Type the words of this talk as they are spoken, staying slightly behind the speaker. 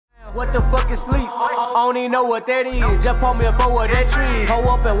What the fuck is sleep? I don't even know what that is. Just pull me up over that tree. Hold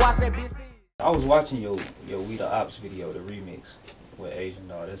up and watch that bitch. I was watching your We the Ops video, the remix with Asian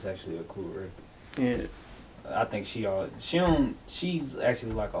Dog. That's actually a cool record. Yeah. I think she's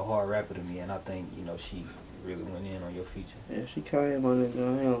actually like a hard rapper to me, and I think, you know, she really went in on your feature. Yeah, she came on it, though,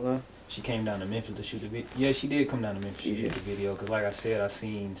 I ain't gonna lie. She came down to Memphis to shoot the video. Yeah, she did come down to Memphis to shoot the video, because like I said, I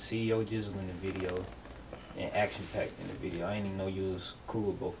seen CEO Jizzle in the video and Action Pack in the video. I didn't even know you was cool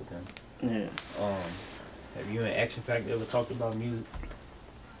with both of them. Yeah. Have you and Action Pack ever talked about music?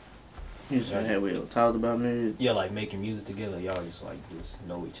 You said, have we ever talked about music? Yeah, like making music together. Y'all just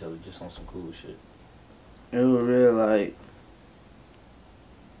know each other just on some cool shit. It was really like,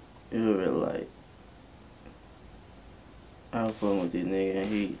 I was fucking with this nigga and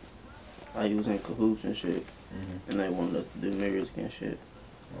he was in cahoots and shit. And they wanted us to do music and shit.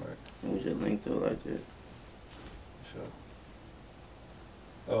 Alright. And we just linked up like that.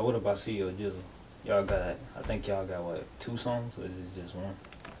 Sure. What about CEO Jizzle? Y'all got, I think y'all got what, 2 songs, or is it just one?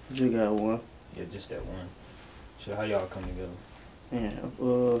 Just got one. Yeah, just that one. So how y'all come together? Yeah,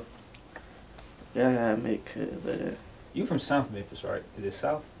 y'all gotta make cuts like that. You from South Memphis, right? Is it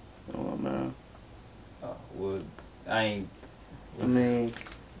South? Oh, man. Well, I ain't... I mean,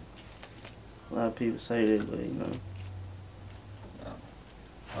 a lot of people say that, but you know.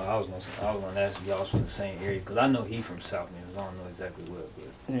 I was gonna ask if y'all was from the same area, because I know he from South Memphis. I don't know exactly where, but...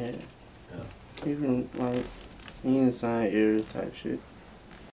 Yeah. He from, like, he in the same area type shit.